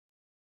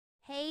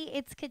Hey,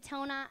 it's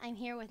Katona. I'm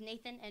here with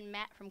Nathan and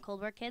Matt from Cold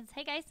War Kids.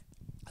 Hey, guys.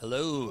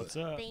 Hello. What's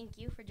up? Thank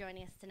you for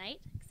joining us tonight.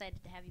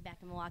 Excited to have you back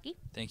in Milwaukee.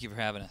 Thank you for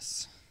having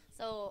us.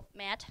 So,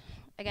 Matt,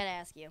 I got to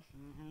ask you.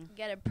 You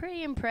got a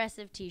pretty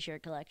impressive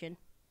T-shirt collection.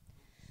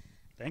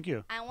 Thank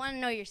you. I want to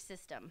know your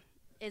system.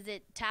 Is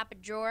it top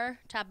of drawer,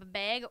 top of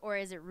bag, or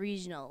is it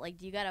regional? Like,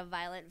 do you got a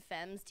Violent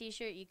Femmes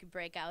T-shirt you could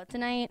break out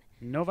tonight?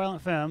 No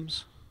Violent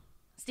Femmes.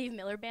 Steve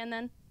Miller Band,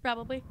 then,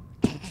 probably?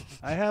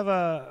 I have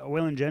a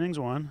Waylon Jennings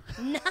one.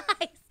 Nice.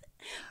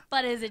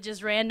 But is it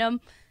just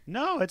random?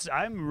 No,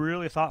 I'm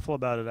really thoughtful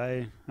about it.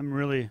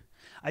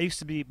 I used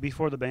to be,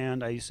 before the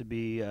band, I used to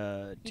be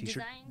a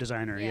T-shirt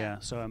designer, yeah.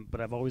 So,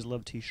 but I've always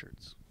loved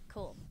T-shirts.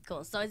 Cool.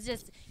 So it's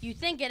just, you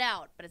think it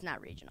out, but it's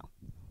not regional.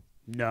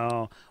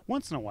 No,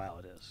 once in a while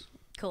it is.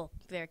 Cool.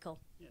 Very cool.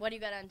 Yeah. What do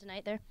you got on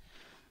tonight there?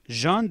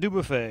 Jean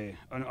Dubuffet,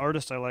 an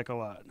artist I like a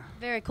lot.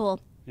 Very cool.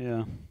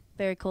 Yeah.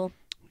 Very cool.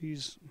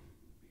 He's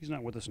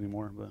not with us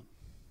anymore, but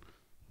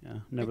yeah,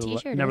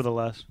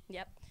 nevertheless.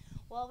 Yep.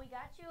 Well, we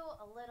got you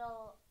a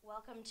little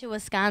welcome to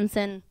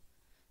Wisconsin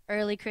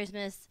early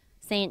Christmas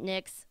St.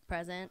 Nick's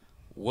present.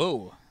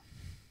 Whoa.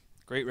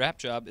 Great rap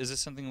job. Is this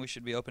something we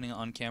should be opening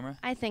on camera?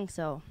 I think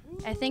so.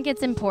 I think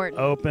it's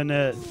important. Open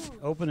it.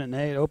 Open it,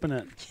 Nate. Open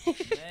it.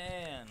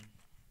 Man.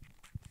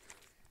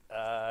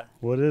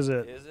 What is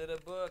it? Is it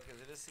a book?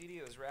 Is it a CD?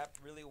 It was wrapped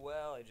really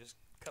well. I just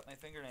cut my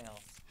fingernails.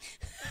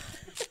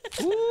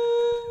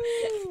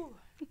 Woo!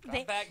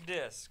 Compact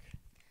disc.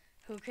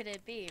 Who could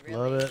it be, really?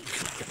 Love it.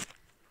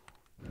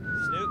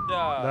 Snoop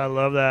Dogg. I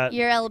love that.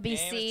 Your Game LBC.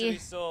 is to be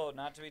sold,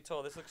 not to be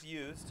told. This looks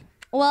used.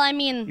 Well, I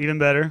mean, Even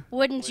better.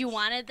 wouldn't you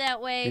want it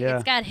that way? Yeah.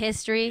 It's got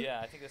history.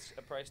 Yeah, I think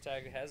a price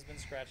tag has been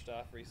scratched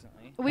off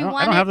recently.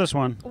 I don't have this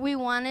one. We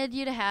wanted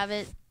you to have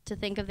it to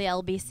think of the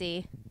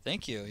LBC.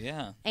 Thank you,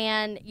 yeah.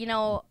 And, you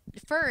know,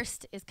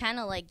 first is kind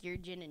of like your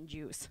gin and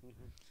juice.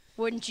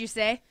 Wouldn't you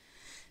say?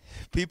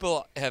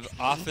 People have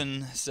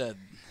often said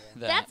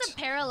that. That's a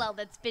parallel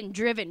that's been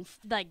driven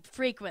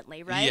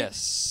frequently, right?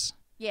 Yes.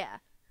 Yeah.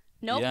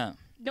 Nope. Yeah.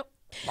 Nope.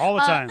 All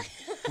the time.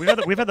 We've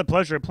had the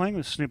pleasure of playing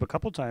with Snoop a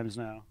couple times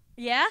now.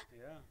 Yeah?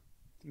 Yeah.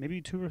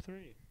 Maybe 2 or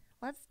 3.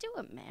 Let's do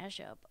a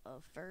mashup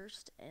of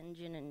First and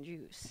Gin and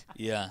Juice.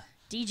 Yeah.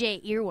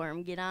 DJ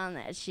Earworm, get on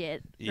that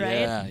shit, right?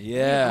 Yeah,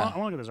 yeah. I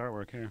want to look at his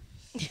artwork here.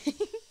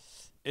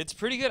 It's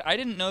pretty good. I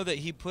didn't know that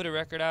he put a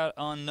record out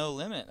on No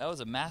Limit. That was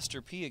a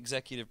Master P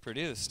executive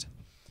produced.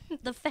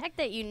 The fact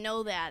that you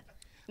know that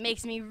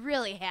makes me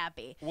really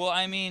happy. Well,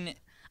 I mean,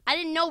 I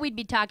didn't know we'd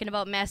be talking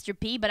about Master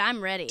P, but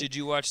I'm ready. did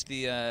you watch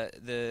the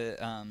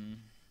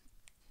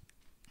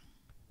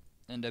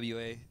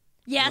NWA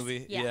Yes.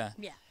 movie? Yeah.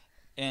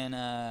 And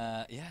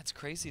yeah, it's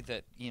crazy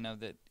that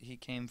that he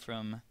came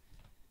from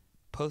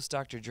post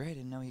Dr. Dre.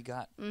 Didn't know he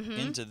got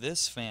into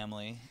this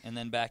family and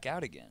then back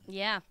out again.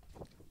 Yeah.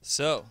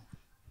 So.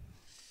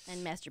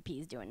 And Master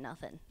P's doing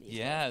nothing.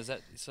 Yeah, is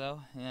that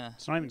so? Yeah.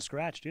 It's not even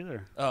scratched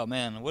either. Oh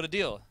man, what a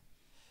deal!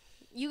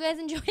 You guys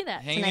enjoy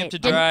that Hanging tonight. up to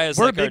dry is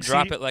We're like our big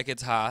drop CD it like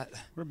it's hot.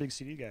 We're big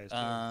CD guys, too.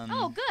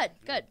 Oh,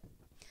 good.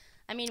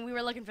 I mean, we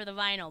were looking for the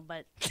vinyl,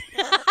 but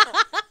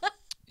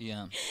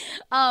Yeah.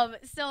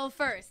 So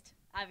first,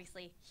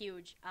 obviously,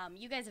 huge.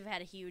 You guys have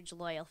had a huge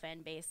loyal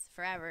fan base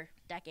forever,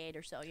 decade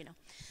or so,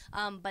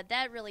 but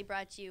that really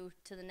brought you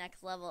to the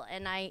next level.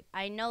 And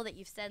I know that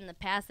you've said in the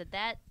past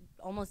that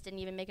almost didn't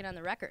even make it on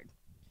the record.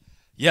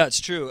 Yeah, it's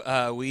true.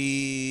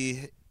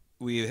 We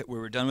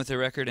were done with the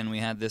record, and we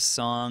had this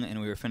song, and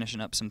we were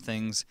finishing up some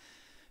things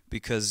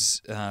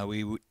because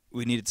we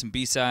needed some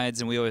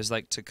B-sides, and we always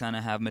like to kind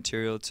of have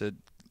material to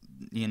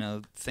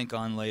think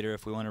on later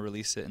if we want to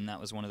release it, and that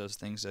was one of those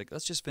things, like,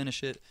 let's just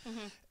finish it.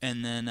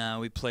 And then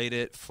we played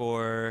it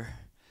for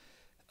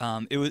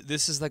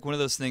this is like one of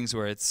those things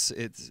where it's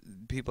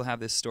people have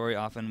this story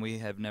often. We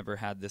have never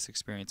had this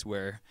experience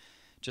where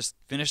just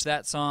finished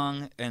that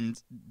song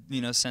and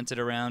sent it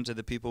around to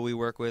the people we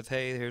work with.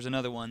 Hey, here's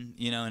another one,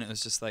 and it was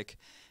just like,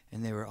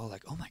 and they were all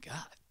like, oh my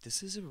god,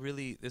 this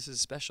is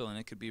special, and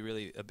it could be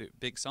really a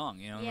big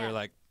song, and we were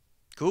like,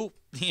 cool.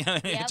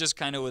 It just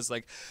kind of was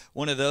like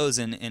one of those,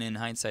 and in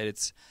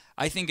hindsight,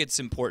 I think it's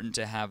important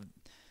to have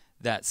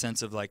that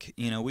sense of like,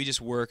 we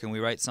just work and we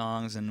write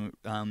songs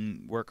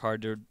and work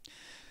hard to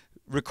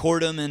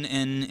record them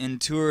and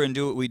tour and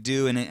do what we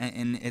do, and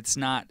it's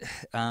not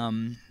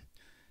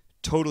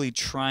totally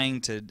trying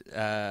to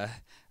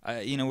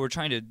we're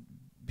trying to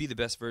be the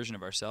best version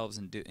of ourselves,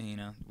 and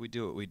we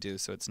do what we do,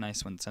 so it's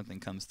nice when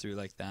something comes through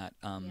like that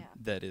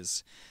that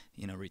is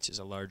reaches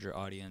a larger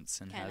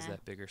audience and has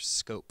that bigger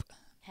scope.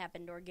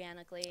 Happened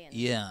organically. And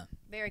yeah.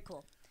 Very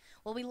cool.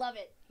 Well, we love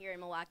it here in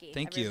Milwaukee.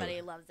 Thank you.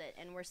 Everybody loves it,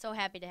 and we're so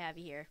happy to have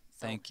you here.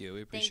 So thank you.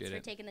 We appreciate it.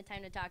 Thanks for taking the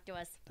time to talk to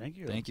us. Thank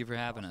you. Thank you for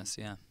having us.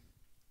 Yeah.